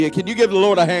Can you give the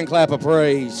Lord a hand clap of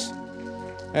praise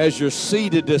as you're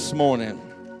seated this morning?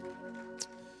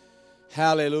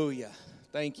 Hallelujah.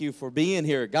 Thank you for being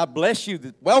here. God bless you.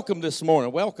 Welcome this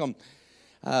morning. Welcome.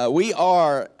 We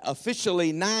are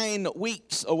officially 9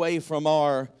 weeks away from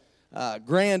our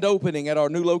grand opening at our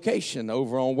new location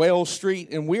over on Wells Street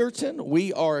in Weirton.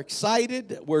 We are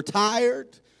excited. We're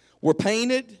tired. We're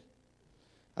painted.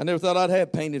 I never thought I'd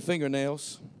have painted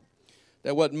fingernails.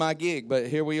 That wasn't my gig, but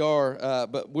here we are.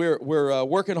 But we're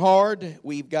working hard.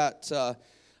 We've got a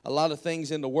lot of things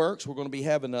in the works. We're going to be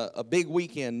having a big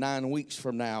weekend 9 weeks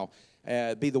from now.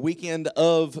 Be the weekend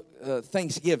of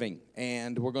Thanksgiving,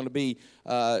 and we're going to be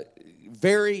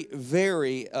very,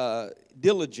 very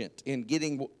diligent in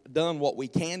getting done what we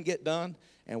can get done,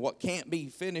 and what can't be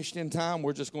finished in time,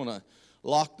 we're just going to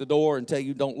lock the door and tell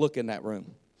you don't look in that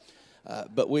room.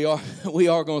 But we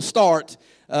are going to start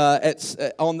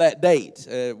on that date.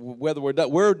 Whether we're done,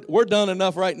 we're done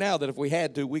enough right now that if we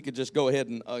had to, we could just go ahead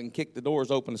and kick the doors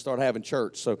open and start having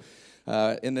church. So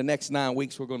in the next 9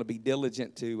 weeks, we're going to be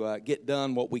diligent to get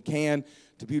done what we can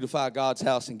to beautify God's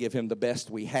house and give Him the best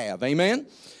we have. Amen.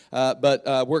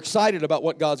 But we're excited about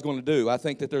what God's going to do. I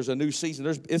think that there's a new season.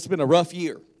 It's been a rough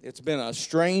year. It's been a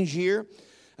strange year.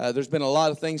 There's been a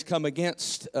lot of things come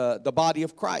against the body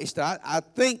of Christ. I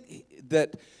think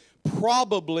that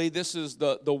probably this is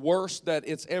the worst that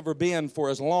it's ever been for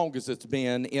as long as it's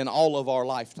been in all of our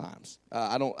lifetimes.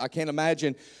 I can't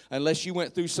imagine, unless you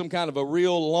went through some kind of a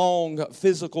real long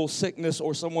physical sickness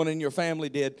or someone in your family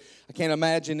did, I can't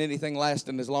imagine anything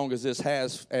lasting as long as this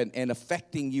has and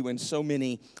affecting you in so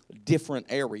many different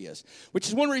areas. Which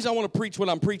is one reason I want to preach what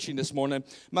I'm preaching this morning.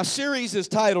 My series is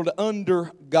titled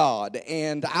Under God,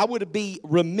 and I would be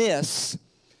remiss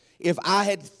if I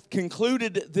had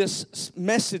concluded this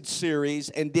message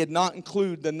series and did not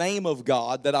include the name of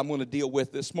God that I'm going to deal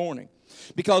with this morning.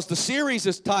 Because the series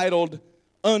is titled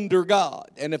Under God.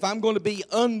 And if I'm going to be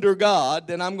under God,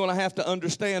 then I'm going to have to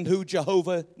understand who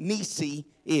Jehovah Nissi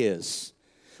is.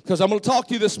 Because I'm going to talk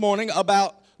to you this morning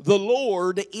about the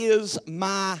Lord is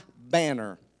my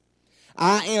banner.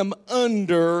 I am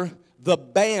under the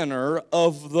banner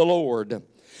of the Lord.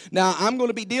 Now, I'm going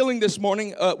to be dealing this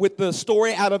morning with the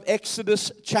story out of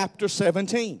Exodus chapter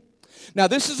 17. Now,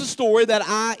 this is a story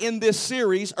that in this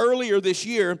series, earlier this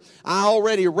year, I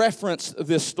already referenced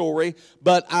this story,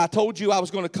 but I told you I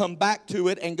was going to come back to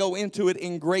it and go into it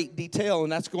in great detail,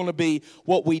 and that's going to be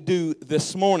what we do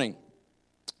this morning.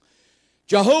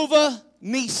 Jehovah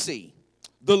Nissi,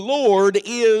 the Lord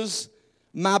is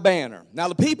my banner. Now,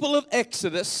 the people of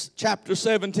Exodus chapter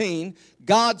 17,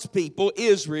 God's people,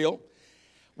 Israel,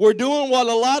 were doing what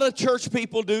a lot of church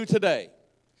people do today.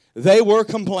 They were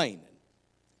complaining.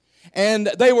 And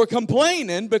they were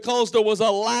complaining because there was a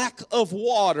lack of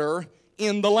water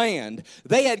in the land.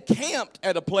 They had camped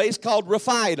at a place called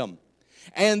Rephidim.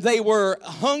 And they were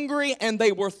hungry and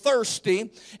they were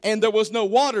thirsty. And there was no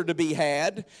water to be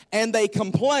had. And they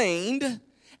complained.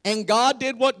 And God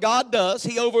did what God does.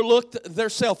 He overlooked their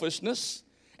selfishness.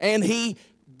 And He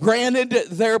granted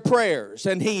their prayers,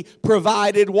 and He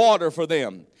provided water for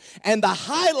them. And the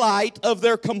highlight of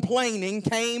their complaining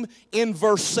came in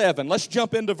verse 7. Let's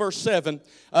jump into verse 7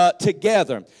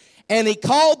 together. And He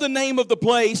called the name of the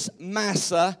place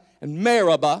Massah and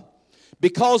Meribah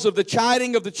because of the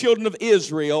chiding of the children of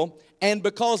Israel and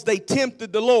because they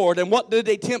tempted the Lord. And what did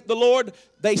they tempt the Lord?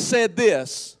 They said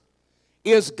this,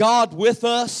 "Is God with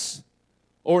us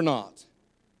or not?"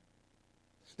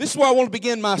 This is where I want to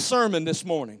begin my sermon this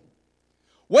morning.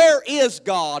 Where is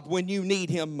God when you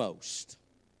need Him most?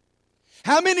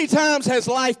 How many times has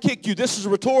life kicked you? This is a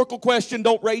rhetorical question,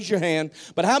 don't raise your hand.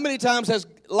 But how many times has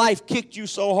life kicked you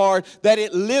so hard that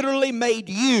it literally made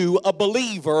you, a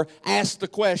believer, ask the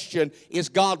question, is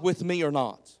God with me or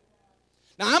not?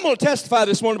 Now, I'm going to testify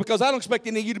this morning because I don't expect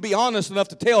any of you to be honest enough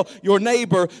to tell your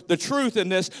neighbor the truth in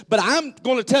this. But I'm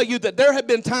going to tell you that there have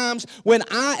been times when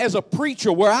I, as a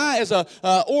preacher, where I, as a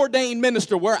ordained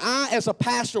minister, where I, as a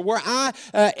pastor, where I,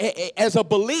 as a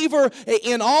believer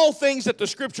in all things that the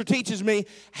Scripture teaches me,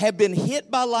 have been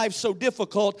hit by life so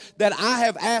difficult that I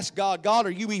have asked God, God,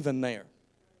 are you even there?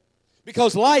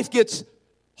 Because life gets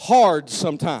hard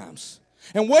sometimes.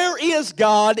 And where is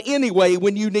God anyway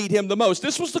when you need Him the most?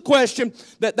 This was the question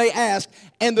that they asked,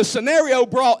 and the scenario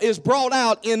is brought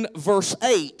out in verse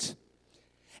 8.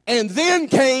 And then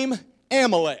came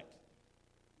Amalek.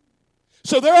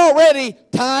 So they're already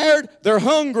tired, they're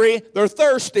hungry, they're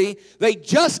thirsty, they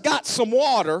just got some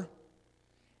water,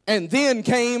 and then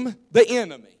came the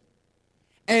enemy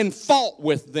and fought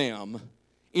with them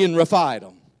in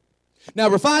Rephidim. Now,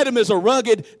 Rephidim is a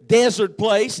rugged desert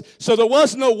place, so there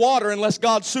was no water unless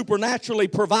God supernaturally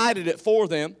provided it for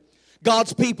them.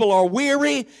 God's people are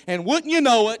weary, and wouldn't you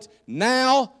know it,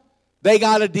 now they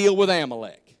got to deal with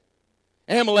Amalek.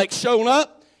 Amalek's shown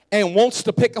up and wants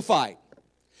to pick a fight.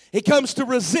 He comes to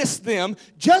resist them,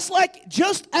 just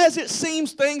as it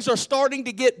seems things are starting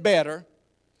to get better,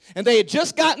 and they had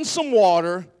just gotten some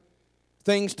water,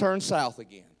 things turn south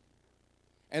again.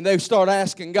 And they start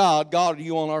asking God, God, are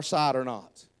you on our side or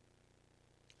not?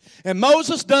 And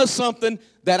Moses does something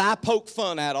that I poke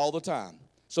fun at all the time.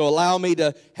 So allow me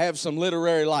to have some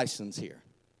literary license here.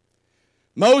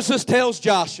 Moses tells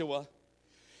Joshua,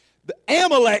 the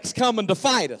Amalek's coming to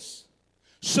fight us.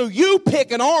 So you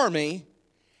pick an army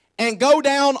and go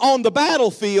down on the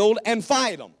battlefield and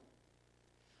fight them.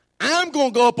 I'm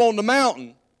going to go up on the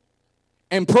mountain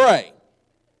and pray.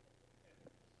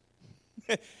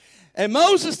 And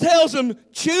Moses tells him,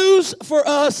 choose for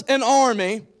us an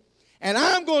army, and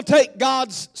I'm going to take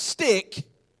God's stick,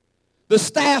 the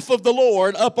staff of the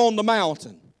Lord, up on the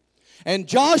mountain. And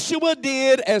Joshua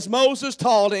did as Moses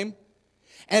taught him,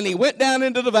 and he went down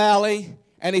into the valley,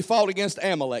 and he fought against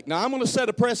Amalek. Now, I'm going to set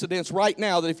a precedence right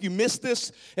now that if you miss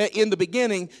this in the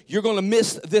beginning, you're going to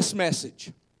miss this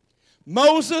message.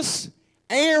 Moses,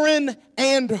 Aaron,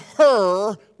 and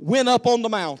Hur went up on the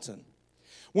mountain.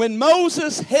 When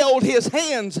Moses held his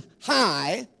hands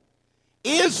high,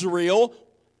 Israel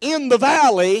in the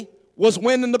valley was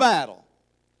winning the battle.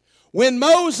 When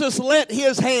Moses let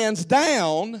his hands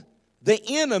down, the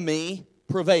enemy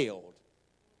prevailed.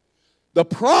 The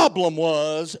problem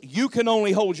was you can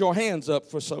only hold your hands up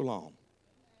for so long.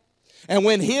 And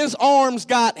when his arms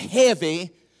got heavy,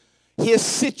 his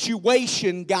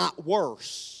situation got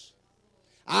worse.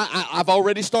 I've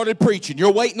already started preaching.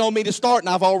 You're waiting on me to start, and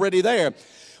I'm already there.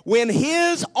 When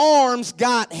his arms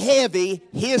got heavy,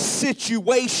 his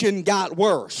situation got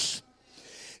worse.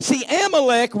 See,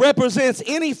 Amalek represents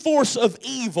any force of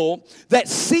evil that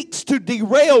seeks to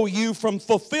derail you from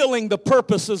fulfilling the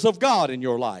purposes of God in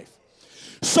your life.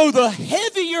 So the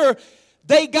heavier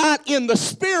they got in the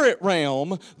spirit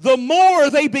realm, the more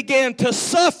they began to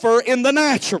suffer in the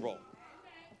natural.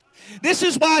 This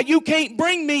is why you can't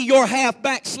bring me your half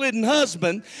backslidden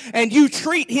husband and you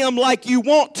treat him like you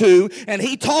want to, and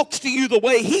he talks to you the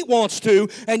way he wants to,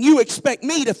 and you expect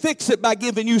me to fix it by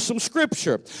giving you some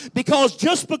scripture. Because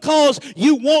just because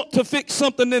you want to fix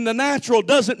something in the natural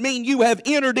doesn't mean you have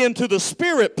entered into the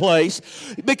spirit place,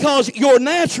 because your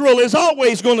natural is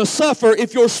always going to suffer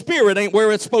if your spirit ain't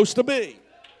where it's supposed to be.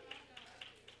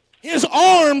 His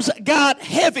arms got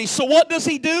heavy. So what does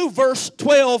he do? Verse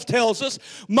 12 tells us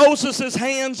Moses'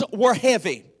 hands were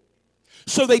heavy.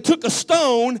 So they took a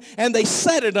stone and they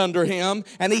set it under him,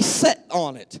 and he sat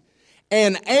on it.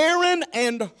 And Aaron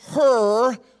and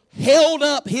Hur held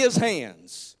up his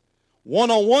hands,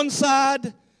 one on one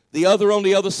side, the other on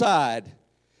the other side.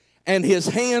 And his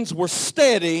hands were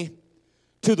steady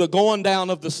to the going down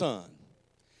of the sun.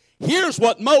 Here's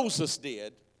what Moses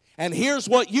did, and here's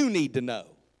what you need to know.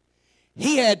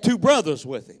 He had two brothers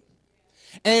with him.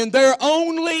 And their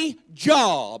only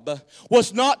job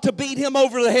was not to beat him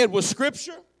over the head with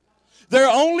scripture. Their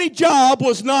only job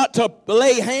was not to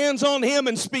lay hands on him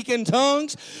and speak in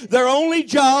tongues. Their only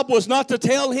job was not to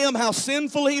tell him how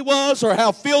sinful he was or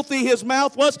how filthy his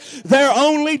mouth was. Their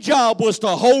only job was to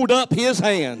hold up his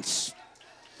hands.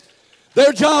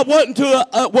 Their job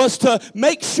was to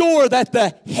make sure that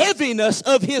the heaviness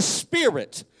of his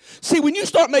spirit. See, when you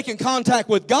start making contact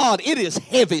with God, it is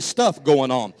heavy stuff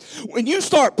going on. When you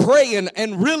start praying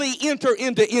and really enter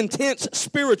into intense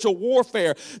spiritual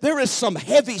warfare, there is some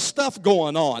heavy stuff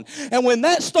going on. And when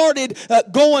that started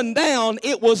going down,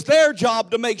 it was their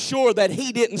job to make sure that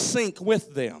he didn't sink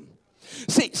with them.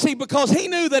 See, because he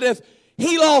knew that if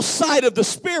he lost sight of the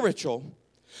spiritual,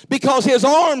 because his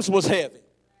arms was heavy,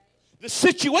 the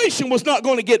situation was not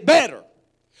going to get better.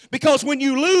 Because when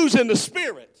you lose in the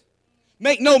spirit,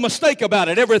 make no mistake about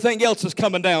it, everything else is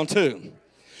coming down too.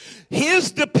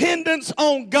 His dependence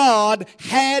on God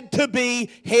had to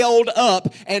be held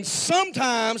up. And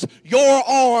sometimes your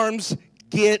arms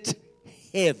get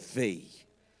heavy.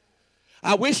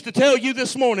 I wish to tell you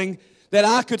this morning that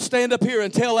I could stand up here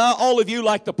and tell all of you,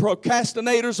 like the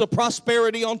procrastinators of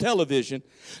prosperity on television,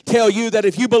 tell you that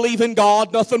if you believe in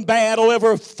God, nothing bad will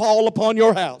ever fall upon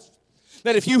your house.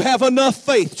 that if you have enough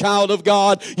faith, child of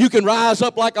God, you can rise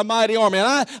up like a mighty army.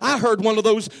 And I heard one of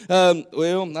those,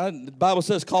 the Bible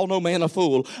says, call no man a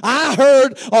fool. I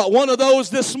heard one of those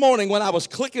this morning when I was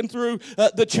clicking through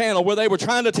the channel where they were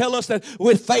trying to tell us that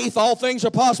with faith all things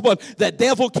are possible. The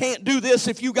devil can't do this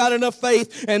if you got enough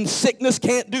faith, and sickness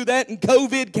can't do that, and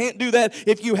COVID can't do that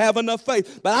if you have enough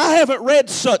faith. But I haven't read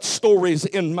such stories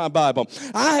in my Bible.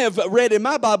 I have read in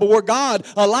my Bible where God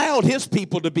allowed his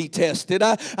people to be tested.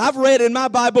 I've read in my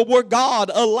Bible where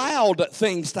God allowed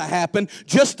things to happen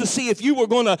just to see if you were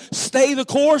going to stay the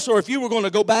course or if you were going to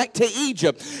go back to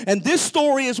Egypt. And this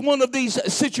story is one of these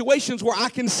situations where I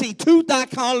can see two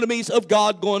dichotomies of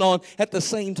God going on at the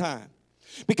same time.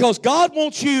 Because God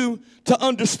wants you to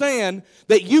understand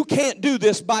that you can't do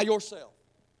this by yourself.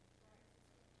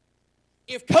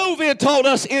 If COVID taught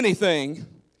us anything,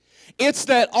 it's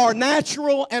that our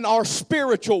natural and our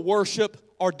spiritual worship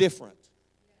are different.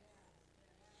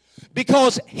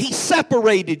 Because he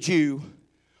separated you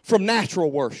from natural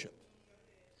worship.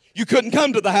 You couldn't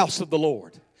come to the house of the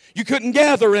Lord. You couldn't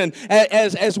gather in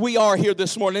as we are here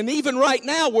this morning. And even right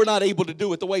now, we're not able to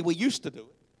do it the way we used to do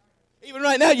it. Even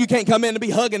right now, you can't come in and be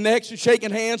hugging necks and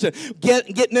shaking hands and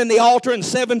getting in the altar and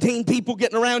 17 people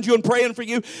getting around you and praying for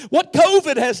you. What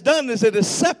COVID has done is it has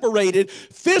separated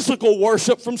physical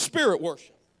worship from spirit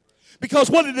worship.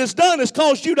 Because what it has done is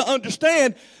caused you to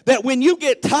understand that when you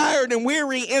get tired and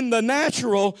weary in the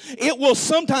natural, it will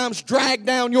sometimes drag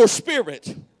down your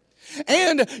spirit.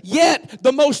 And yet,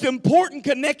 the most important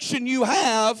connection you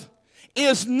have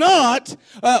is not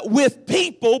with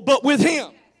people, but with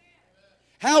him.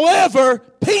 However,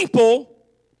 people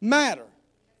matter.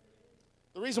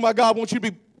 The reason why God wants you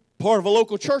to be part of a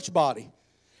local church body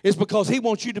is because he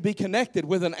wants you to be connected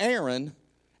with an Aaron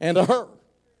and a Hur.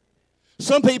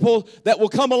 Some people that will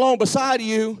come along beside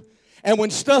you, and when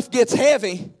stuff gets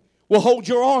heavy, will hold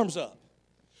your arms up.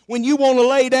 When you want to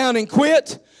lay down and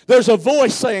quit, there's a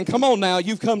voice saying, come on now,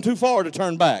 you've come too far to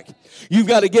turn back. You've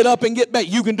got to get up and get back.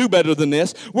 You can do better than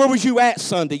this. Where was you at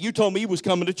Sunday? You told me you was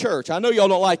coming to church. I know y'all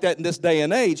don't like that in this day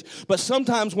and age, but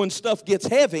sometimes when stuff gets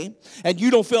heavy and you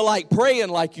don't feel like praying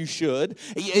like you should,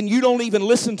 and you don't even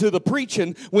listen to the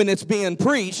preaching when it's being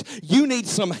preached, you need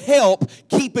some help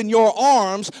keeping your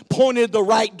arms pointed the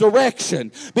right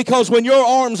direction. Because when your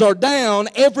arms are down,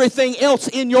 everything else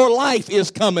in your life is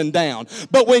coming down.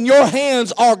 But when your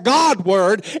hands are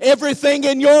Godward, everything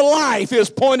in your life is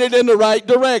pointed in the right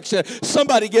direction.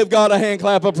 Somebody give God a hand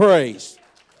clap of praise.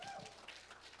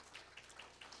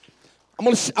 I'm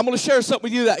going to share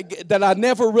something with you that I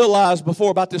never realized before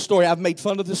about this story. I've made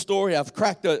fun of this story. I've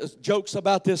cracked jokes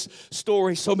about this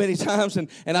story so many times, and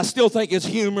I still think it's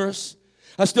humorous.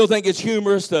 I still think it's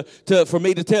humorous for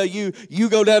me to tell you, you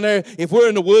go down there, if we're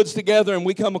in the woods together and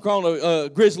we come across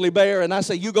a grizzly bear, and I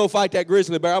say, you go fight that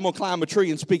grizzly bear, I'm going to climb a tree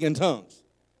and speak in tongues.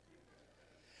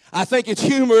 I think it's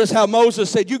humorous how Moses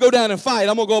said, you go down and fight,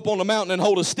 I'm going to go up on the mountain and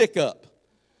hold a stick up.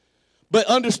 But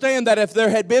understand that if there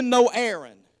had been no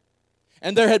Aaron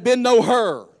and there had been no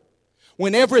Hur,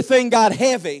 when everything got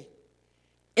heavy,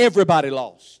 everybody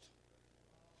lost.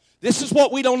 This is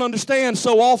what we don't understand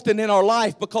so often in our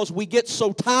life because we get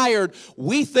so tired.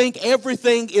 We think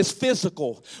everything is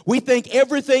physical. We think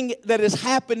everything that is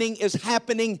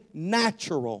happening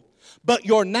natural. But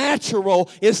your natural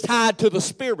is tied to the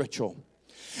spiritual.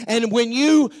 And when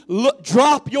you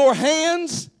drop your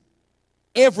hands,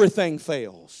 everything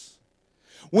fails.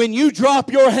 When you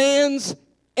drop your hands,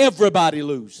 everybody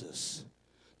loses.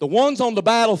 The ones on the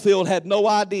battlefield had no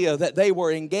idea that they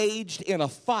were engaged in a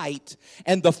fight,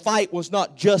 and the fight was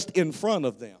not just in front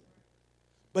of them,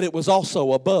 but it was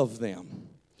also above them.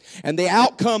 And the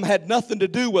outcome had nothing to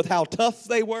do with how tough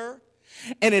they were.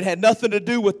 And it had nothing to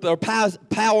do with their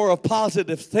power of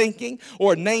positive thinking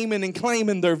or naming and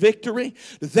claiming their victory.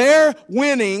 Their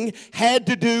winning had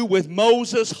to do with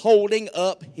Moses holding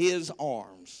up his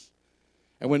arms.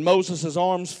 And when Moses'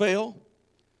 arms fell,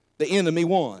 the enemy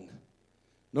won.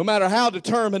 No matter how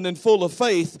determined and full of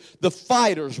faith the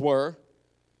fighters were,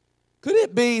 could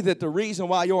it be that the reason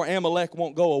why your Amalek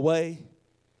won't go away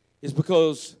is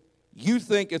because you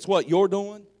think it's what you're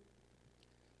doing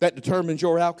that determines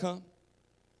your outcome?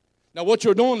 Now, what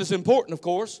you're doing is important, of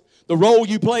course. The role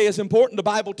you play is important. The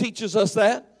Bible teaches us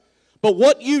that. But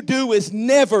what you do is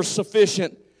never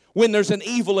sufficient when there's an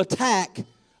evil attack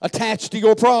attached to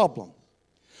your problem.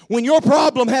 When your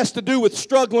problem has to do with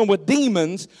struggling with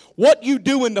demons, what you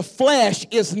do in the flesh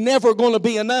is never going to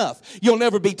be enough. You'll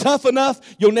never be tough enough,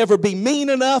 you'll never be mean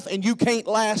enough, and you can't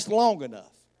last long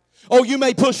enough. Oh, you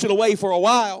may push it away for a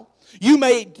while. You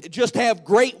may just have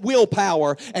great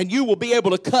willpower and you will be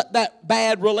able to cut that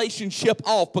bad relationship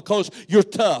off because you're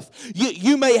tough.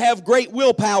 You may have great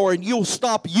willpower and you'll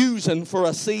stop using for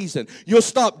a season. You'll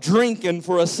stop drinking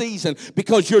for a season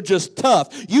because you're just tough.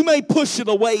 You may push it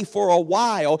away for a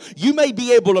while. You may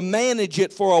be able to manage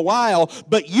it for a while,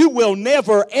 but you will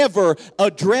never ever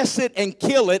address it and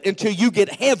kill it until you get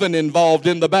heaven involved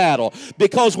in the battle.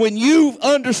 Because when you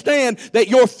understand that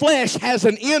your flesh has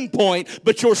an end point,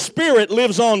 but your spirit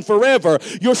lives on forever.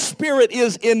 Your spirit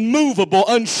is immovable,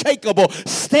 unshakable,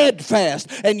 steadfast,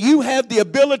 and you have the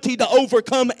ability to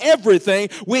overcome everything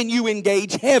when you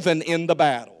engage heaven in the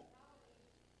battle.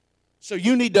 So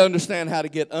you need to understand how to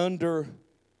get under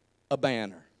a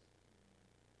banner.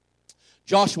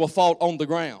 Joshua fought on the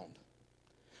ground.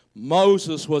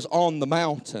 Moses was on the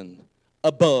mountain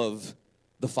above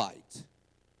the fight.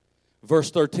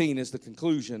 Verse 13 is the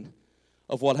conclusion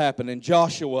of what happened. And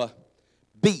Joshua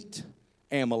beat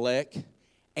Amalek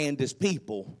and his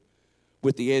people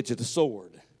with the edge of the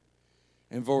sword.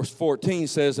 And verse 14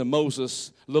 says, and the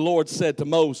Lord said to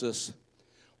Moses,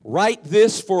 write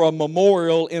this for a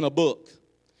memorial in a book.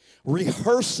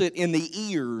 Rehearse it in the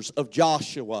ears of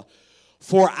Joshua,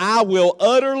 for I will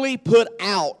utterly put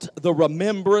out the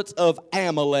remembrance of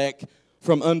Amalek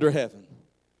from under heaven.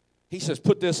 He says,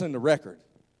 put this in the record.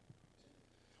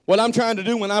 What I'm trying to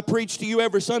do when I preach to you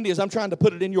every Sunday is I'm trying to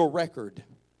put it in your record.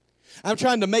 I'm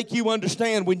trying to make you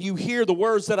understand when you hear the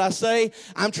words that I say,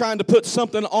 I'm trying to put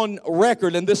something on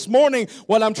record. And this morning,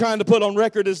 what I'm trying to put on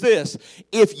record is this.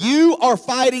 If you are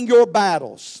fighting your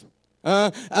battles,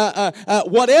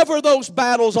 whatever those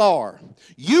battles are,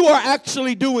 you are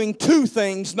actually doing two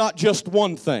things, not just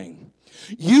one thing.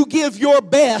 You give your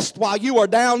best while you are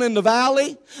down in the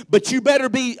valley, but you better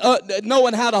be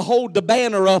knowing how to hold the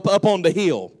banner up on the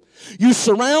hill. You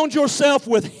surround yourself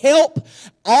with help,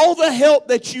 all the help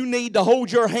that you need to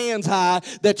hold your hands high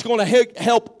that's going to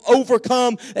help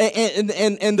overcome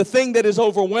and the thing that is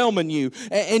overwhelming you.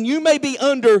 And you may be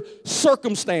under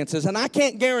circumstances, and I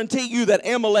can't guarantee you that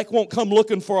Amalek won't come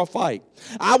looking for a fight.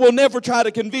 I will never try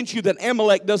to convince you that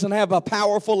Amalek doesn't have a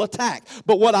powerful attack.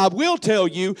 But what I will tell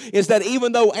you is that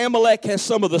even though Amalek has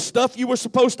some of the stuff you were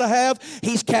supposed to have,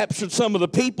 he's captured some of the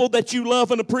people that you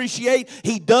love and appreciate,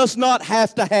 he does not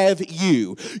have to have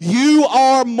you. You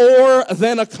are more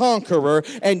than a conqueror,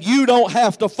 and you don't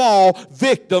have to fall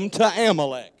victim to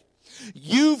Amalek.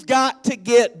 You've got to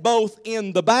get both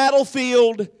in the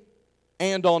battlefield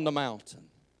and on the mountain.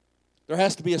 There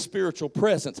has to be a spiritual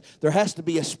presence. There has to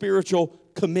be a spiritual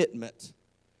commitment.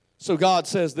 So God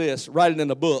says this, write it in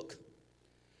a book.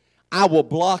 I will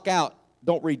block out,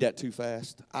 don't read that too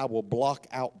fast. I will block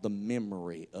out the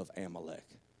memory of Amalek.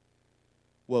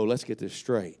 Whoa, let's get this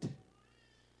straight.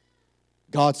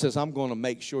 God says, I'm going to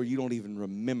make sure you don't even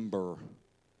remember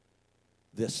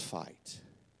this fight.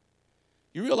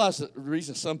 You realize that the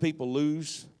reason some people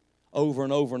lose over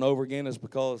and over and over again is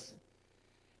because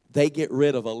they get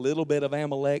rid of a little bit of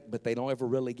Amalek, but they don't ever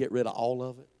really get rid of all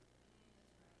of it.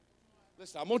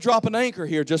 Listen, I'm going to drop an anchor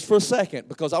here just for a second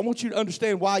because I want you to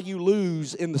understand why you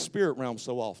lose in the spirit realm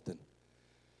so often.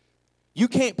 You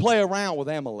can't play around with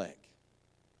Amalek.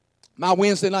 My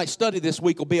Wednesday night study this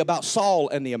week will be about Saul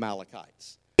and the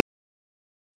Amalekites.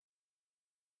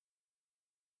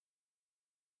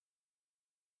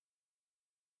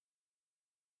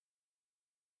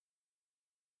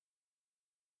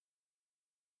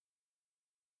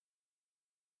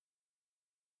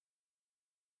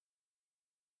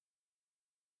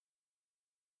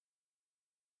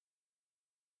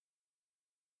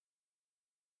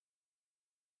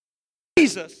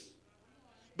 Jesus.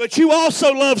 But you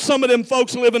also love some of them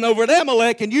folks living over at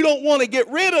Amalek, and you don't want to get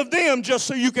rid of them just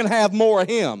so you can have more of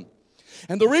him.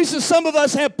 And the reason some of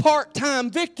us have part-time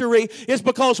victory is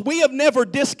because we have never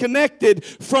disconnected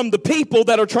from the people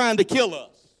that are trying to kill us.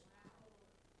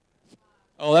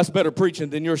 Oh, that's better preaching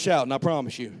than you're shouting, I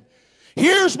promise you.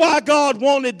 Here's why God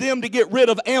wanted them to get rid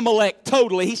of Amalek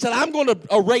totally. He said, I'm going to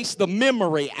erase the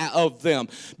memory of them.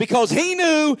 Because he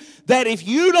knew that if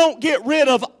you don't get rid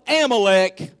of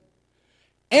Amalek,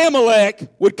 Amalek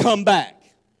would come back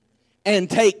and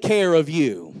take care of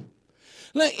you.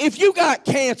 If you got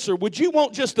cancer, would you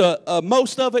want just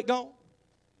most of it gone?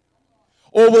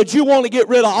 Or would you want to get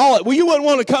rid of all of it? Well, you wouldn't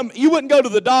want to come, you wouldn't go to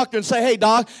the doctor and say, hey,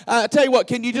 doc, I tell you what,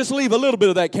 can you just leave a little bit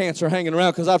of that cancer hanging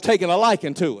around because I've taken a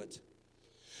liking to it?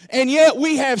 And yet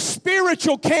we have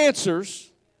spiritual cancers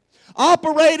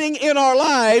operating in our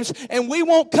lives, and we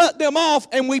won't cut them off,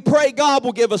 and we pray God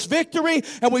will give us victory,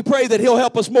 and we pray that He'll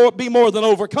help us be more than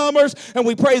overcomers, and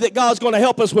we pray that God's going to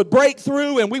help us with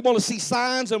breakthrough, and we want to see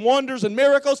signs and wonders and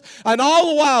miracles, and all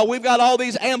the while we've got all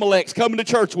these Amaleks coming to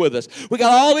church with us. We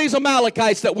got all these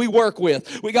Amalekites that we work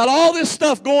with. We got all this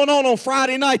stuff going on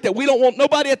Friday night that we don't want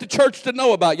nobody at the church to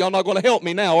know about. Y'all not going to help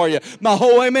me now, are you? My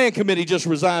whole Amen committee just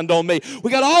resigned on me.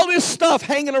 We got all this stuff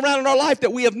hanging around in our life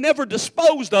that we have never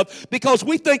disposed of because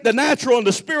we think the natural and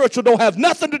the spiritual don't have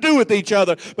nothing to do with each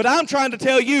other. But I'm trying to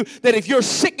tell you that if you're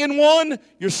sick in one,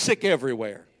 you're sick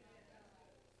everywhere.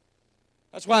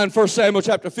 That's why in 1 Samuel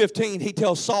chapter 15, he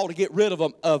tells Saul to get rid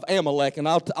of Amalek, and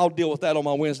I'll deal with that on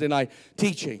my Wednesday night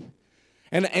teaching.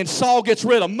 And Saul gets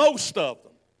rid of most of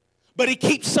them, but he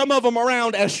keeps some of them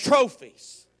around as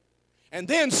trophies. And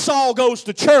then Saul goes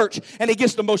to church, and he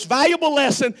gets the most valuable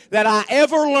lesson that I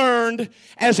ever learned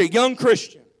as a young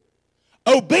Christian.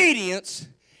 Obedience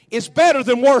is better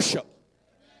than worship.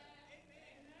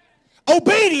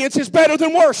 Obedience is better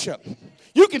than worship.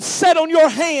 You can sit on your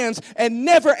hands and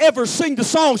never ever sing the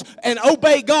songs and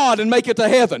obey God and make it to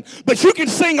heaven. But you can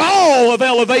sing all of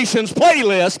Elevation's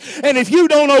playlist, and if you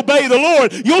don't obey the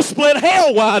Lord, you'll split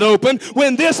hell wide open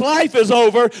when this life is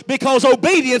over, because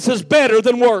obedience is better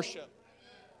than worship.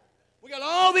 We got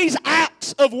all these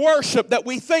acts of worship that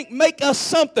we think make us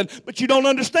something, but you don't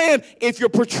understand. If you're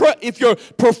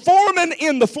performing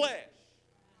in the flesh,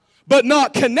 but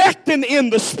not connecting in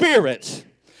the spirit,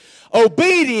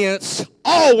 obedience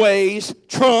always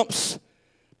trumps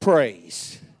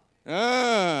praise.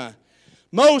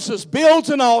 Moses builds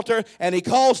an altar, and he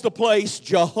calls the place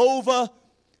Jehovah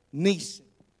Nissi.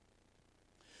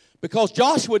 Because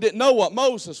Joshua didn't know what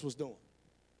Moses was doing,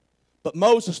 but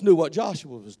Moses knew what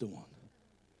Joshua was doing.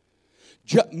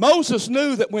 Moses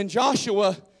knew that when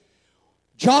Joshua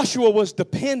was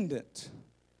dependent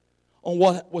on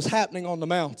what was happening on the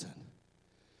mountain.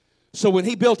 So when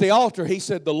he built the altar, he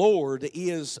said, "The Lord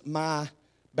is my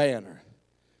banner."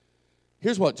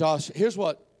 Here's what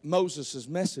Moses'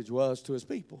 message was to his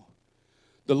people.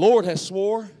 The Lord has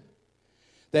swore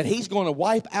that He's going to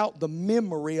wipe out the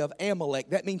memory of Amalek.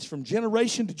 That means from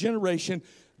generation to generation,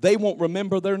 they won't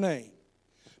remember their name.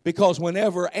 Because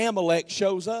whenever Amalek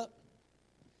shows up,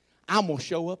 I'm going to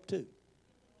show up too.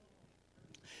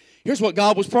 Here's what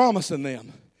God was promising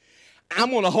them.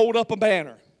 I'm going to hold up a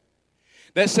banner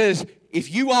that says,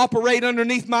 if you operate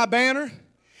underneath my banner,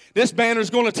 this banner is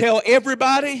going to tell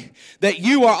everybody that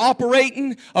you are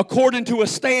operating according to a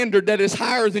standard that is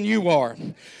higher than you are.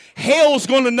 Hell's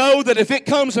going to know that if it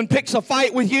comes and picks a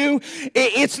fight with you,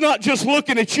 it's not just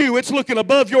looking at you, it's looking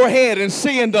above your head and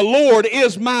seeing the Lord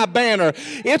is my banner.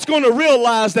 It's going to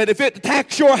realize that if it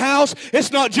attacks your house,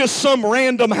 it's not just some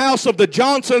random house of the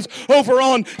Johnsons over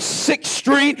on 6th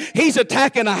Street. He's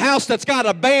attacking a house that's got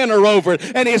a banner over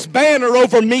it, and His banner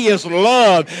over me is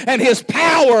love, and His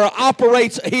power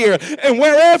operates here. And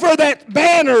wherever that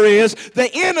banner is,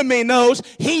 the enemy knows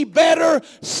he better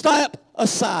step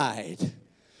aside.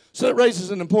 So that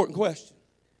raises an important question.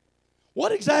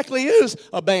 What exactly is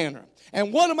a banner?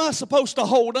 And what am I supposed to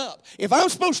hold up? If I'm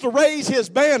supposed to raise His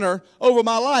banner over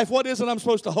my life, what is it I'm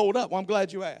supposed to hold up? Well, I'm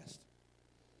glad you asked.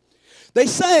 They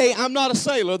say, I'm not a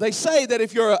sailor, they say that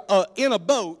if you're in a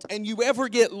boat and you ever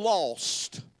get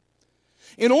lost,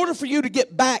 in order for you to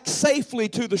get back safely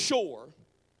to the shore,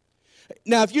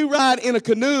 now if you ride in a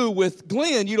canoe with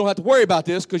Glenn, you don't have to worry about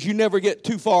this because you never get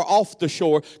too far off the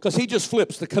shore because he just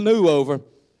flips the canoe over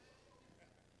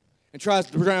and tries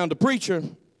to drown the preacher.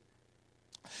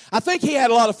 I think he had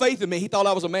a lot of faith in me. He thought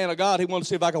I was a man of God. He wanted to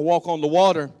see if I could walk on the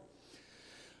water.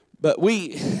 But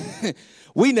we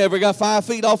never got 5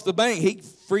 feet off the bank. He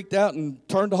freaked out and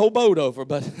turned the whole boat over.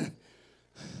 But,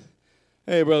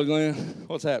 hey, Brother Glenn,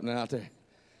 what's happening out there?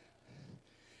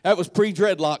 That was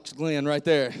pre-dreadlocks Glenn right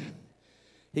there.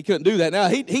 He couldn't do that. Now,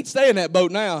 he'd stay in that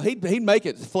boat now. He'd make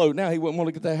it float now. He wouldn't want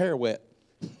to get that hair wet.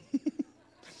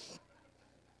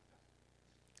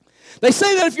 They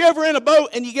say that if you're ever in a boat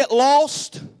and you get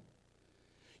lost,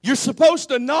 you're supposed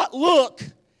to not look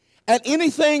at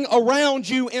anything around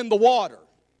you in the water,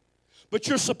 but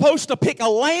you're supposed to pick a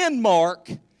landmark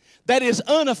that is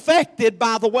unaffected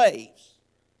by the waves.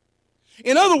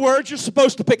 In other words, you're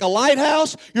supposed to pick a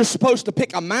lighthouse, you're supposed to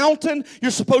pick a mountain, you're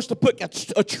supposed to pick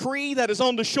a tree that is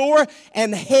on the shore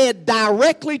and head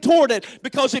directly toward it,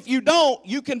 because if you don't,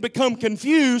 you can become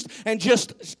confused and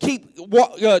just keep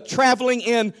traveling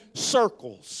in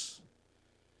circles.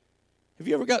 Have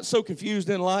you ever got so confused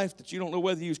in life that you don't know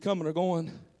whether you're coming or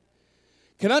going?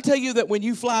 Can I tell you that when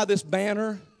you fly this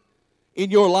banner in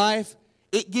your life,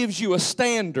 it gives you a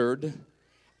standard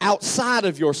outside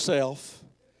of yourself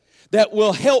that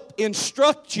will help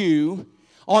instruct you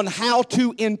on how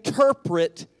to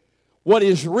interpret what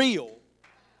is real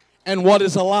and what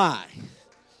is a lie.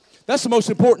 That's the most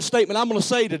important statement I'm going to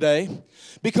say today.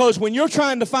 Because when you're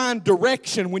trying to find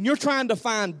direction, when you're trying to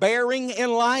find bearing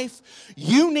in life,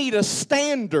 you need a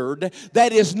standard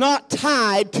that is not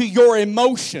tied to your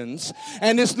emotions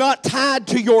and is not tied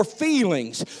to your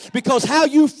feelings. Because how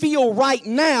you feel right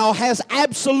now has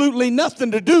absolutely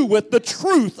nothing to do with the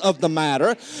truth of the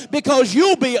matter. Because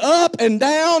you'll be up and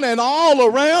down and all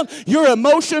around. Your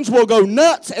emotions will go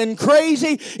nuts and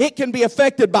crazy. It can be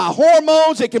affected by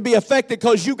hormones. It can be affected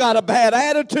because you got a bad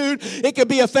attitude. It can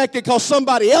be affected because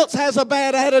somebody else has a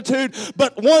bad attitude,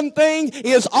 but one thing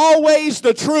is always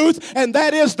the truth, and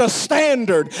that is the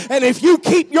standard. And if you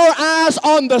keep your eyes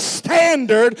on the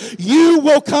standard, you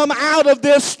will come out of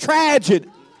this tragedy.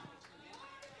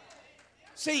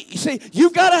 See,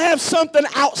 you've got to have something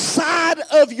outside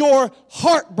of your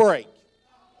heartbreak.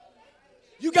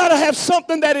 You got to have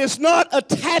something that is not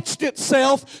attached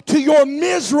itself to your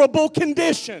miserable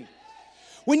condition.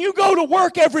 When you go to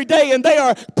work every day and they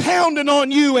are pounding on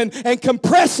you and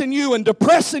compressing you and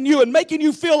depressing you and making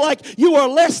you feel like you are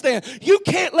less than, you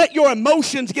can't let your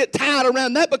emotions get tied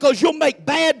around that, because you'll make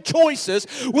bad choices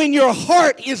when your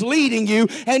heart is leading you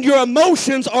and your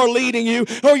emotions are leading you,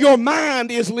 or your mind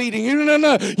is leading you.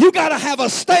 No. You got to have a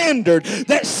standard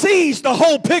that sees the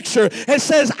whole picture and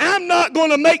says, I'm not going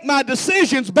to make my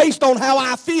decisions based on how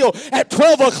I feel at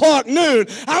 12 o'clock noon.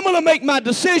 I'm going to make my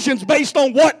decisions based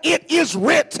on what it is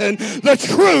written, the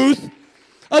truth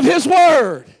of His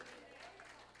Word.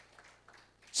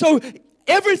 So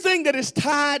everything that is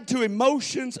tied to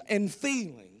emotions and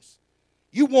feelings,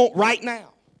 you want right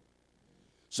now.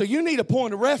 So you need a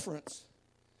point of reference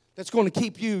that's going to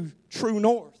keep you true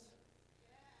north,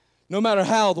 no matter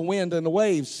how the wind and the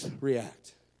waves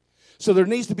react. So there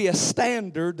needs to be a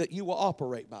standard that you will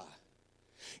operate by.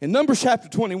 In Numbers chapter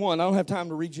 21, I don't have time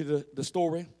to read you the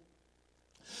story,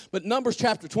 but Numbers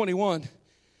chapter 21,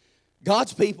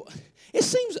 God's people, it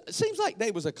seems like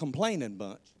they was a complaining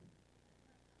bunch.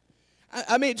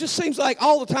 I mean, it just seems like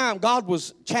all the time God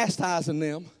was chastising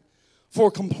them for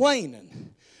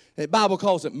complaining. The Bible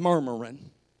calls it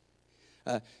murmuring.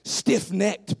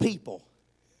 Stiff-necked people.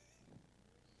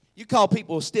 You call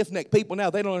people stiff-necked people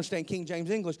now, they don't understand King James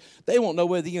English. They won't know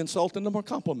whether you're insulting them or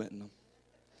complimenting them.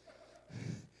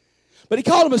 But he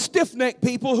called them a stiff-necked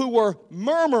people who were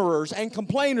murmurers and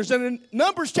complainers. And in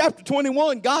Numbers chapter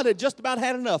 21, God had just about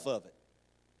had enough of it.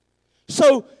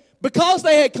 So because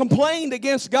they had complained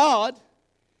against God,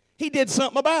 He did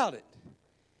something about it.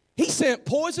 He sent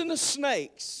poisonous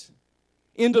snakes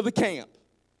into the camp.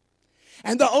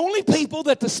 And the only people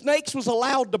that the snakes was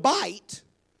allowed to bite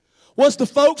was the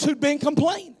folks who'd been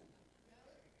complaining.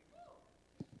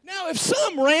 Now, if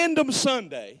some random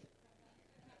Sunday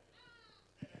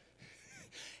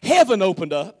heaven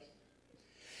opened up,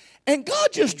 and God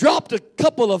just dropped a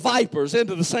couple of vipers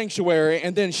into the sanctuary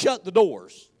and then shut the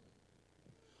doors,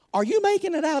 are you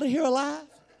making it out of here alive?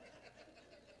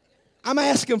 I'm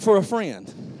asking for a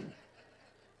friend.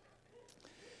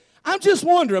 I'm just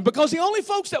wondering, because the only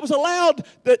folks that was allowed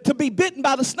to be bitten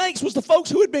by the snakes was the folks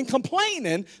who had been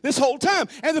complaining this whole time.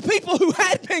 And the people who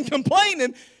had been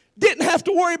complaining didn't have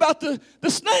to worry about the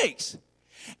snakes.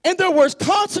 And there was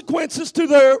consequences to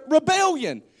their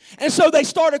rebellion. And so they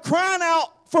started crying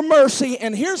out for mercy,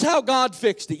 and here's how God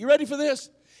fixed it. You ready for this?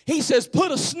 He says,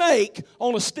 put a snake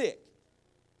on a stick.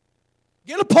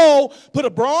 Get a pole, put a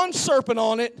bronze serpent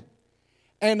on it,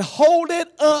 and hold it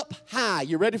up high.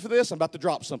 You ready for this? I'm about to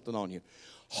drop something on you.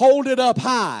 Hold it up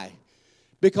high,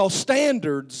 because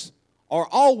standards are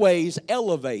always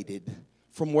elevated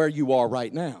from where you are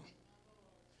right now.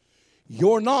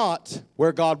 You're not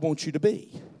where God wants you to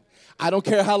be. I don't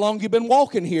care how long you've been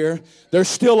walking here, there's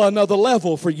still another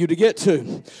level for you to get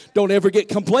to. Don't ever get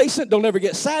complacent. Don't ever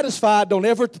get satisfied. Don't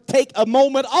ever take a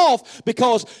moment off,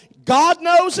 because God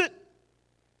knows it,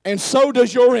 and so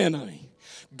does your enemy.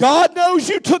 God knows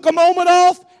you took a moment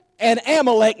off, and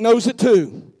Amalek knows it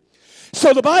too.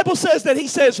 So the Bible says that He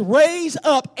says, raise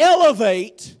up,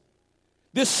 elevate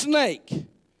this snake,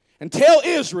 and tell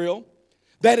Israel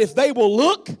that if they will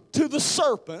look to the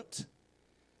serpent,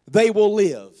 they will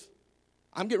live.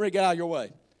 I'm getting ready to get out of your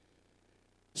way.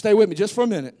 Stay with me just for a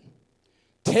minute.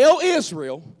 Tell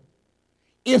Israel,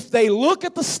 if they look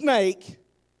at the snake,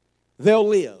 they'll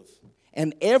live.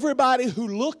 And everybody who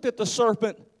looked at the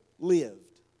serpent lived.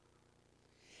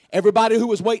 Everybody who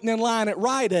was waiting in line at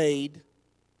Rite Aid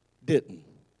didn't.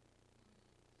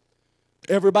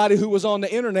 Everybody who was on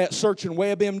the internet searching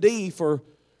WebMD for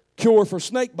cure for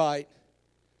snake bite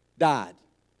died.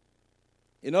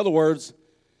 In other words,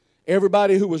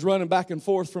 everybody who was running back and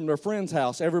forth from their friend's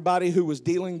house, everybody who was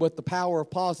dealing with the power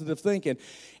of positive thinking,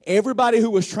 everybody who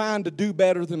was trying to do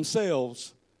better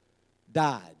themselves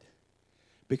died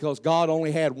because God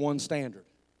only had one standard.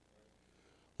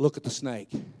 Look at the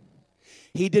snake.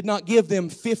 He did not give them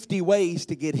 50 ways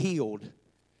to get healed.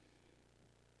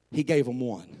 He gave them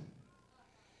one.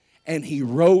 And He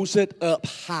rose it up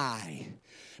high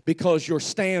because your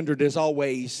standard is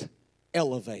always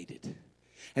elevated.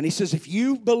 And He says, if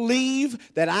you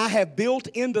believe that I have built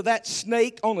into that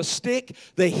snake on a stick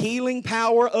the healing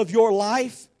power of your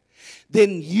life,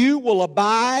 then you will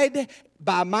abide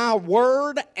by my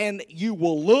word and you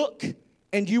will look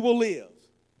and you will live.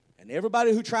 And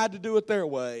everybody who tried to do it their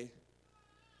way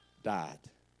died.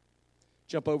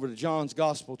 Jump over to John's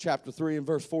Gospel, chapter 3 and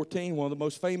verse 14. One of the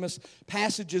most famous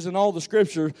passages in all the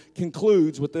Scripture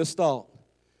concludes with this thought.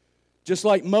 Just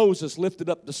like Moses lifted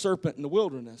up the serpent in the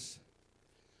wilderness,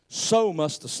 so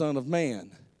must the Son of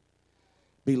Man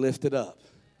be lifted up.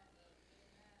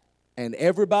 And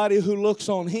everybody who looks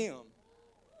on Him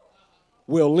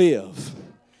will live.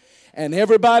 And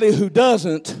everybody who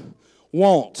doesn't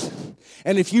won't.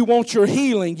 And if you want your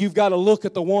healing, you've got to look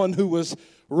at the one who was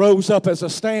rose up as a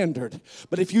standard.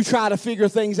 But if you try to figure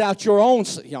things out your own,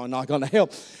 you're not going to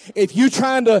help. If you're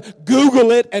trying to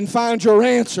Google it and find your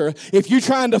answer, if you're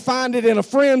trying to find it in a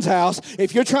friend's house,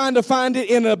 if you're trying to find it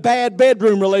in a bad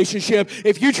bedroom relationship,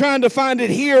 if you're trying to find it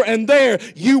here and there,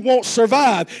 you won't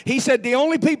survive. He said the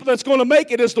only people that's going to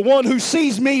make it is the one who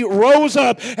sees me rose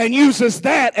up and uses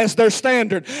that as their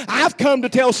standard. I've come to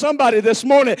tell somebody this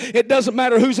morning, it doesn't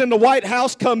matter who's in the White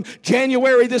House come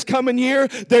January this coming year,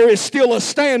 there is still a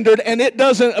standard, and it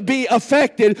doesn't be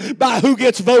affected by who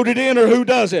gets voted in or who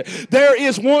doesn't. There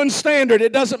is one standard.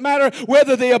 It doesn't matter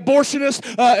whether the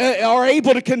abortionists are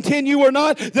able to continue or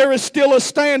not. There is still a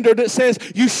standard that says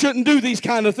you shouldn't do these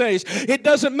kind of things. It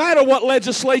doesn't matter what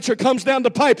legislature comes down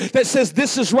the pipe that says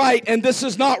this is right and this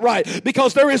is not right,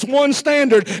 because there is one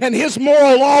standard, and His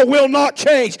moral law will not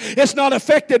change. It's not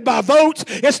affected by votes.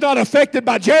 It's not affected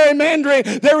by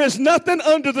gerrymandering. There is nothing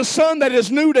under the sun that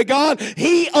is new to God.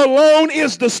 He alone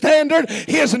is the standard.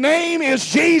 His name is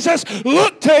Jesus.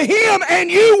 Look to Him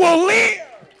and you will live.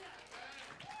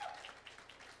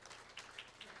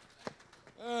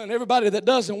 And everybody that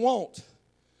doesn't want,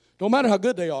 don't matter how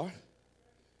good they are,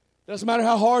 doesn't matter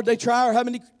how hard they try or how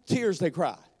many tears they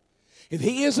cry. If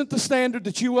He isn't the standard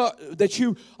that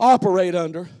you operate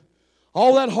under,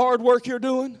 all that hard work you're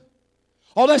doing,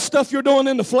 all that stuff you're doing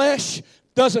in the flesh,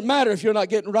 doesn't matter if you're not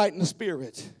getting right in the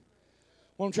spirit.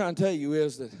 What I'm trying to tell you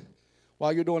is that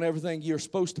while you're doing everything you're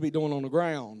supposed to be doing on the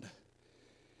ground,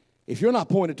 if you're not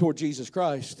pointed toward Jesus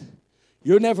Christ,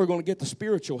 you're never going to get the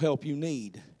spiritual help you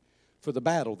need for the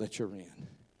battle that you're in.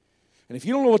 And if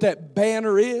you don't know what that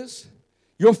banner is,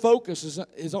 your focus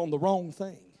is on the wrong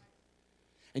thing.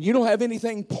 And you don't have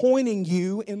anything pointing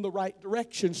you in the right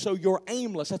direction, so you're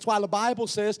aimless. That's why the Bible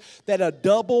says that a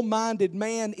double-minded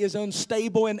man is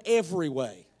unstable in every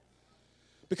way,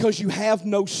 because you have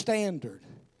no standard.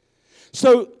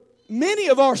 So many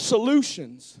of our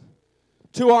solutions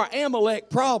to our Amalek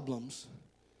problems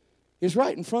is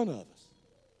right in front of us.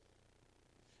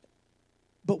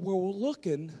 But we're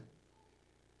looking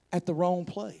at the wrong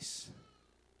place.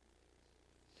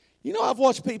 You know, I've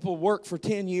watched people work for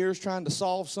 10 years trying to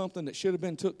solve something that should have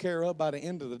been took care of by the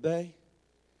end of the day.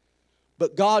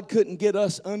 But God couldn't get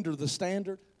us under the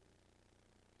standard.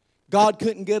 God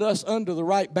couldn't get us under the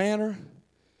right banner.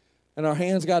 And our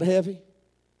hands got heavy.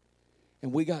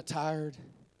 And we got tired.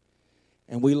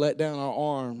 And we let down our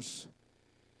arms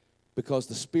because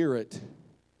the Spirit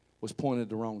was pointed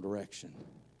the wrong direction.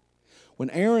 When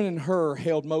Aaron and Hur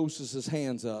held Moses'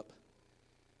 hands up,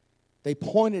 they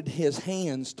pointed his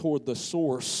hands toward the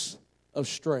source of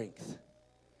strength.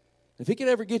 If He could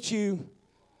ever get you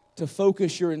to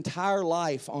focus your entire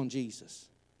life on Jesus,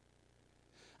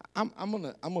 I'm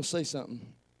gonna say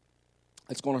something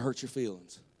that's gonna hurt your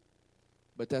feelings,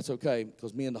 but that's okay,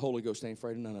 because me and the Holy Ghost ain't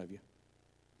afraid of none of you.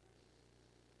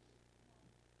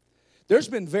 There's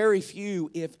been very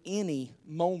few, if any,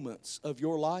 moments of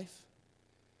your life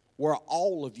where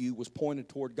all of you was pointed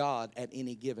toward God at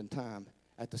any given time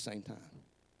at the same time.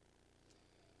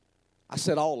 I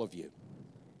said all of you.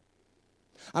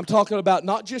 I'm talking about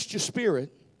not just your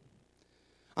spirit.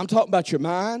 I'm talking about your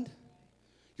mind,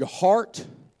 your heart,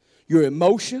 your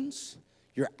emotions,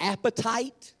 your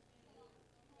appetite,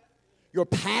 your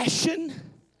passion.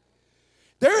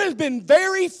 There has been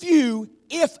very few,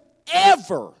 if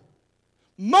ever,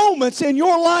 moments in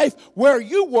your life where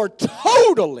you were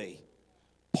totally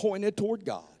pointed toward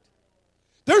God.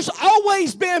 There's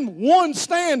always been one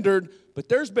standard, but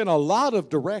there's been a lot of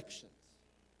directions.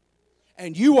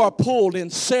 and you are pulled in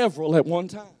several at one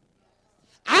time.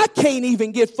 I can't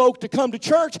even get folk to come to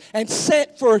church and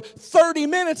sit for 30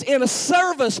 minutes in a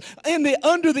service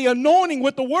under the anointing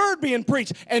with the word being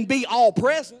preached and be all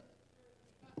present.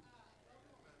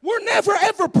 We're never,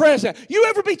 ever present. You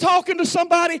ever be talking to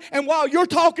somebody, and while you're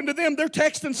talking to them, they're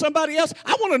texting somebody else?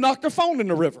 I want to knock their phone in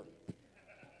the river.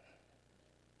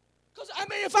 I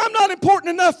mean, if I'm not important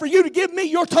enough for you to give me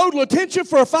your total attention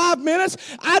for 5 minutes,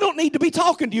 I don't need to be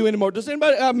talking to you anymore. Does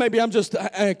anybody, maybe I'm just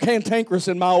cantankerous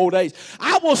in my old age.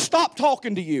 I will stop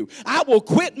talking to you. I will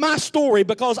quit my story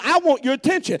because I want your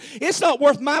attention. It's not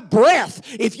worth my breath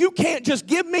if you can't just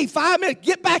give me 5 minutes.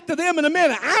 Get back to them in a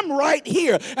minute. I'm right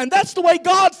here. And that's the way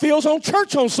God feels on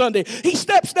church on Sunday. He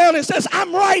steps down and says,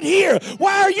 I'm right here.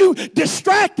 Why are you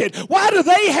distracted? Why do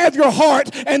they have your heart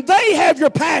and they have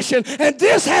your passion and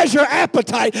this has your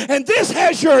appetite and this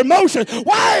has your emotion?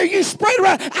 Why are you spread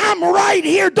around? I'm right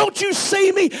here. Don't you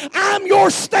see me? I'm your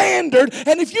standard.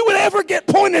 And if you would ever get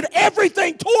pointed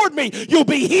everything toward me, you'll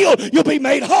be healed. You'll be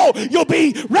made whole. You'll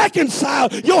be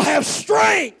reconciled. You'll have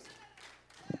strength.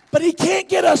 But he can't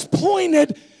get us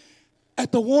pointed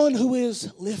at the one who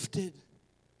is lifted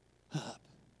up.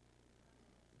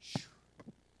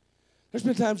 There's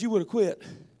been times you would have quit.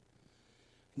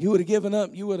 You would have given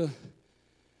up. You would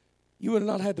have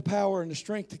not had the power and the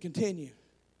strength to continue.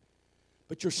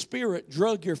 But your spirit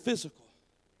drug your physical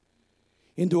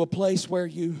into a place where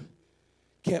you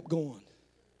kept going.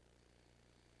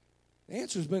 The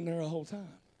answer's been there the whole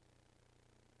time.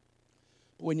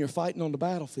 But when you're fighting on the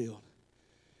battlefield,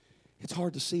 it's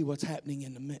hard to see what's happening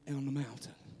on the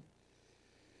mountain.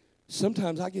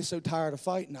 Sometimes I get so tired of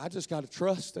fighting, I just got to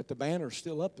trust that the banner's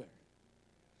still up there.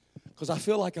 Because I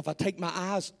feel like if I take my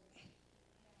eyes...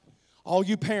 All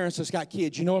you parents that's got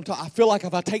kids, you know what I'm talking. I feel like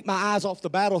if I take my eyes off the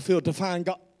battlefield to find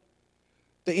God,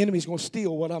 the enemy's going to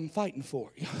steal what I'm fighting for.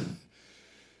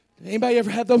 Anybody ever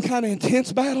have those kind of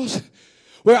intense battles?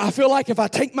 Where I feel like if I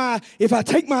take my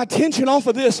attention off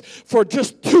of this for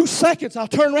just 2 seconds, I'll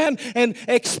turn around and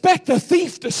expect the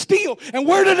thief to steal. And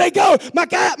where do they go?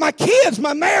 My kids,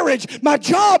 my marriage, my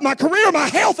job, my career, my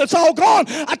health, it's all gone.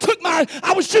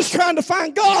 I was just trying to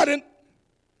find God, and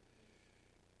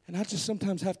I just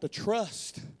sometimes have to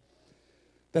trust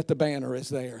that the banner is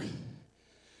there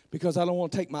because I don't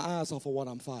want to take my eyes off of what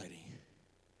I'm fighting.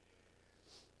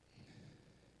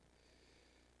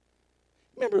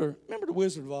 Remember the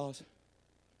Wizard of Oz?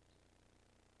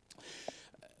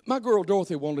 My girl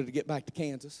Dorothy wanted to get back to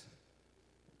Kansas.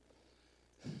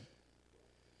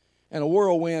 And a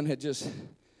whirlwind had just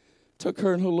took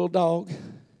her and her little dog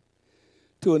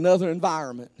to another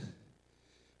environment.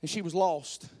 And she was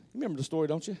lost. You remember the story,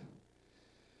 don't you?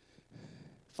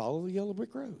 Follow the yellow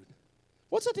brick road.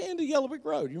 What's at the end of the yellow brick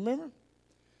road? You remember?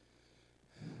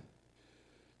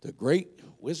 The great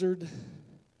Wizard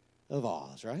of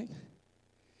Oz, right?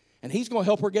 And he's going to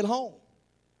help her get home.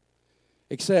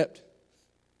 Except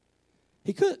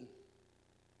he couldn't.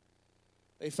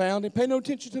 They found him. Pay no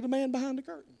attention to the man behind the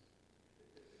curtain.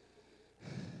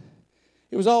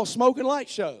 It was all smoke and light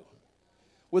show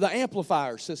with an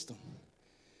amplifier system.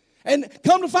 And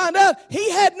come to find out,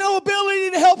 he had no ability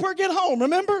to help her get home,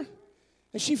 remember?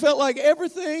 And she felt like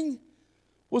everything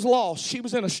was lost. She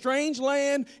was in a strange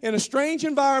land, in a strange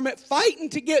environment, fighting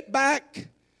to get back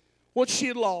what she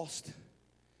had lost.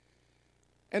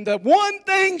 And the one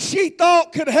thing she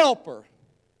thought could help her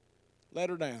let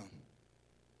her down.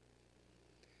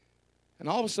 And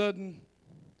all of a sudden,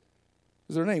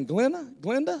 is her name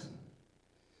Glenda?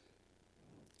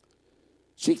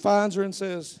 She finds her and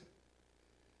says,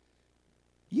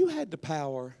 you had the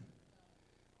power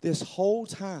this whole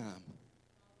time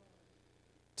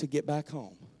to get back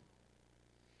home.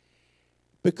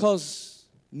 Because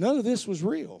none of this was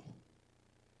real.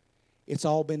 It's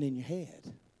all been in your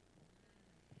head.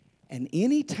 And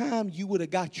any time you would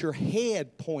have got your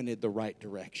head pointed the right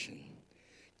direction,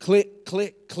 click,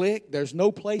 click, click, there's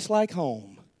no place like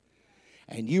home.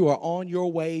 And you are on your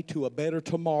way to a better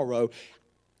tomorrow.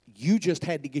 You just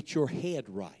had to get your head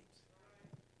right.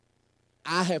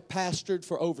 I have pastored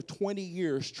for over 20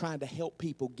 years trying to help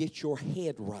people get your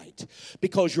head right.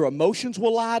 Because your emotions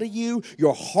will lie to you.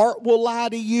 Your heart will lie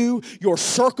to you. Your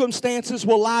circumstances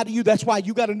will lie to you. That's why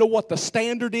you got to know what the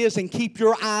standard is and keep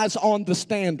your eyes on the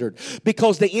standard.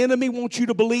 Because the enemy wants you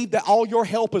to believe that all your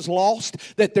help is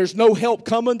lost, that there's no help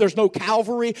coming, there's no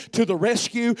Calvary to the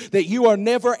rescue, that you are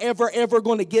never, ever, ever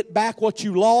going to get back what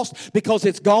you lost because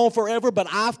it's gone forever. But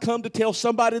I've come to tell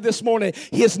somebody this morning,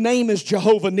 his name is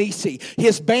Jehovah Nissi.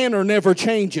 His banner never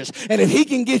changes. And if He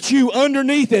can get you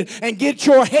underneath it and get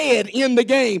your head in the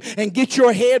game and get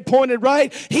your head pointed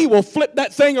right, He will flip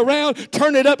that thing around,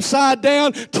 turn it upside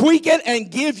down, tweak it, and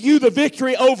give you the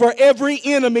victory over every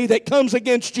enemy that comes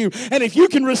against you. And if you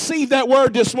can receive that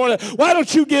word this morning, why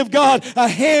don't you give God a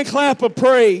hand clap of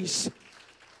praise?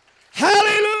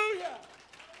 Hallelujah!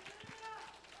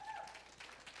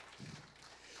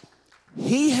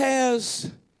 He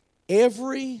has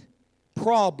every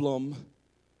problem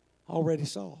already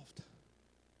solved.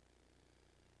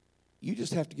 You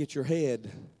just have to get your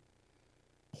head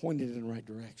pointed in the right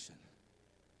direction.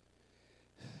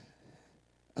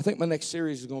 I think my next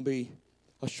series is going to be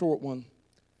a short one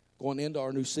going into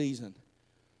our new season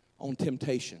on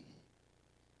temptation.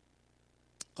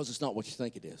 Because it's not what you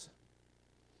think it is.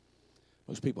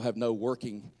 Most people have no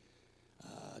working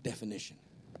definition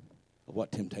of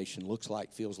what temptation looks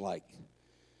like, feels like.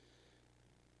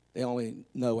 They only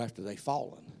know after they've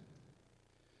fallen.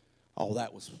 Oh,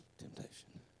 that was temptation.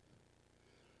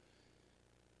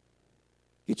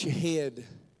 Get your head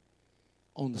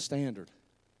on the standard.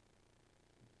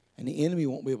 And the enemy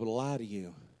won't be able to lie to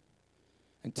you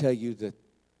and tell you that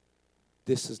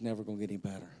this is never going to get any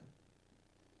better.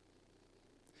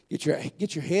 Get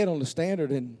your head on the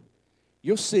standard, and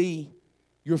you'll see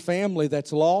your family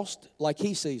that's lost like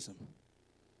He sees them,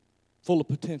 full of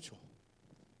potential.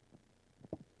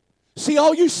 See,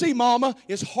 all you see, Mama,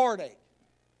 is heartache.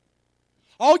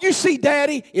 All you see,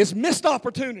 Daddy, is missed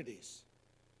opportunities.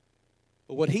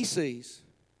 But what He sees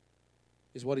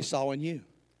is what He saw in you.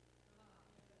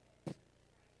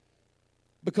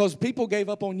 Because people gave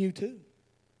up on you too.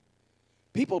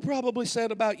 People probably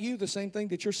said about you the same thing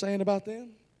that you're saying about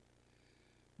them.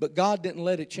 But God didn't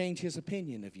let it change His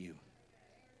opinion of you.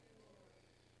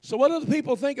 So what other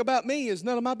people think about me is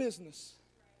none of my business.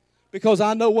 Because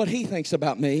I know what He thinks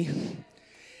about me.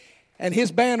 And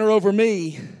His banner over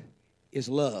me is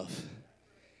love.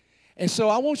 And so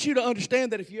I want you to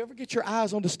understand that if you ever get your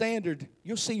eyes on the standard,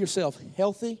 you'll see yourself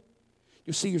healthy.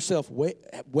 You'll see yourself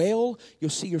well. You'll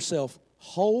see yourself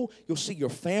whole. You'll see your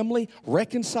family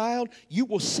reconciled. You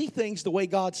will see things the way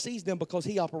God sees them because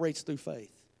He operates through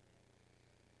faith.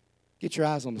 Get your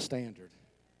eyes on the standard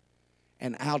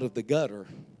and out of the gutter,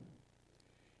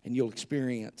 and you'll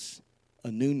experience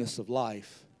a newness of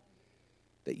life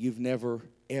that you've never,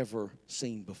 ever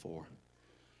seen before.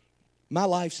 My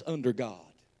life's under God.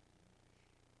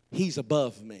 He's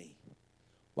above me.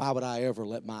 Why would I ever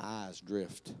let my eyes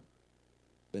drift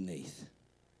beneath?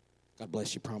 God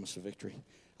bless you. Promise of victory.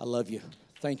 I love you.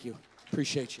 Thank you.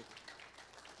 Appreciate you.